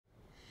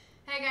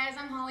Hey guys,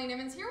 I'm Holly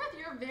Nimens here with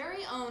your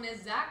very own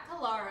Zach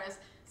Collaros,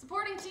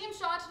 supporting Team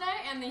Shaw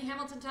today and the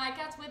Hamilton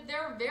Ticats with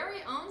their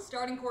very own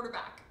starting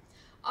quarterback.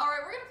 Alright,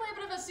 we're going to play a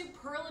bit of a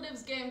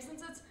superlatives game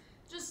since it's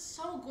just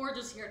so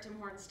gorgeous here at Tim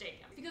Hortons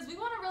Stadium, because we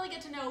want to really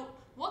get to know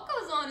what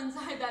goes on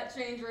inside that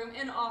change room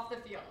and off the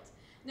field.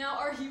 Now,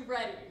 are you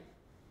ready?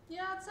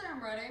 Yeah, I'd say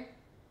I'm ready.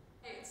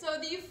 Okay, so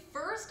the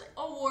first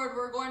award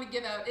we're going to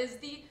give out is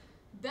the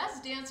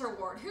Best Dancer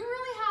Award. Who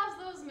really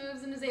has those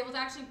moves and is able to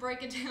actually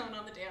break it down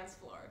on the dance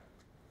floor?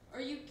 Are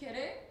you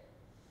kidding?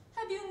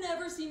 Have you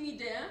never seen me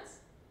dance?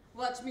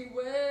 Watch me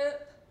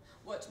whip,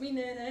 watch me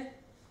nene.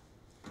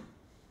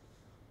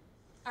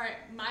 Alright,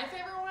 my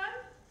favorite one?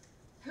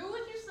 Who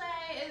would you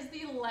say is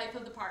the life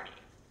of the party?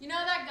 You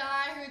know that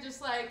guy who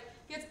just like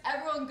gets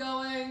everyone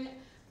going,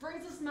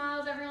 brings a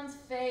smile to everyone's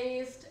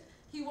face,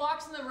 he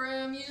walks in the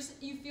room,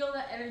 you feel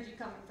that energy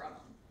coming from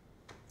him.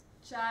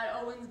 Chad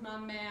Owen's my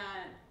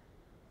man.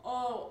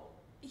 Oh,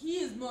 he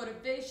is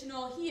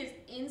motivational, he is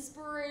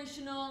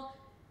inspirational.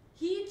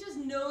 He just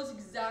knows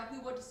exactly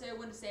what to say,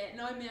 when to say it.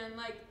 No, man,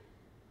 like,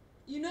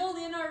 you know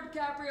Leonardo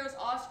DiCaprio's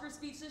Oscar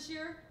speech this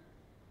year?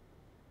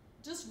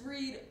 Just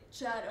read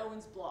Chad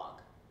Owen's blog.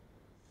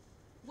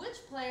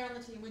 Which player on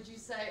the team would you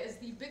say is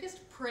the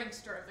biggest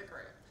prankster of the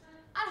group?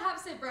 I'd have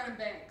to say Brennan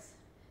Banks.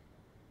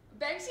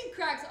 Banksy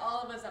cracks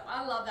all of us up.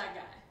 I love that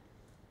guy.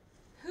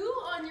 Who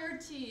on your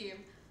team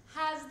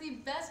has the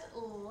best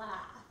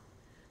laugh?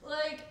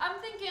 Like,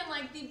 I'm thinking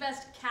like the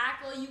best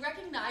cackle. You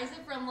recognize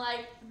it from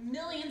like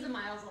millions of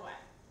miles away.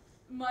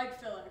 Mike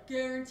Filler,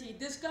 guaranteed.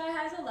 This guy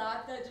has a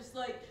laugh that just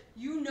like,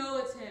 you know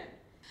it's him.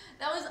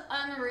 That was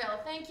unreal.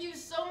 Thank you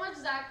so much,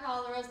 Zach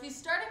Collaros, the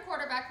starting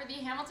quarterback for the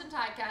Hamilton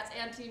Ticats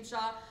and Team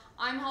Shaw.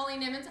 I'm Holly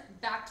Nimens.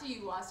 Back to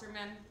you,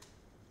 Wasserman.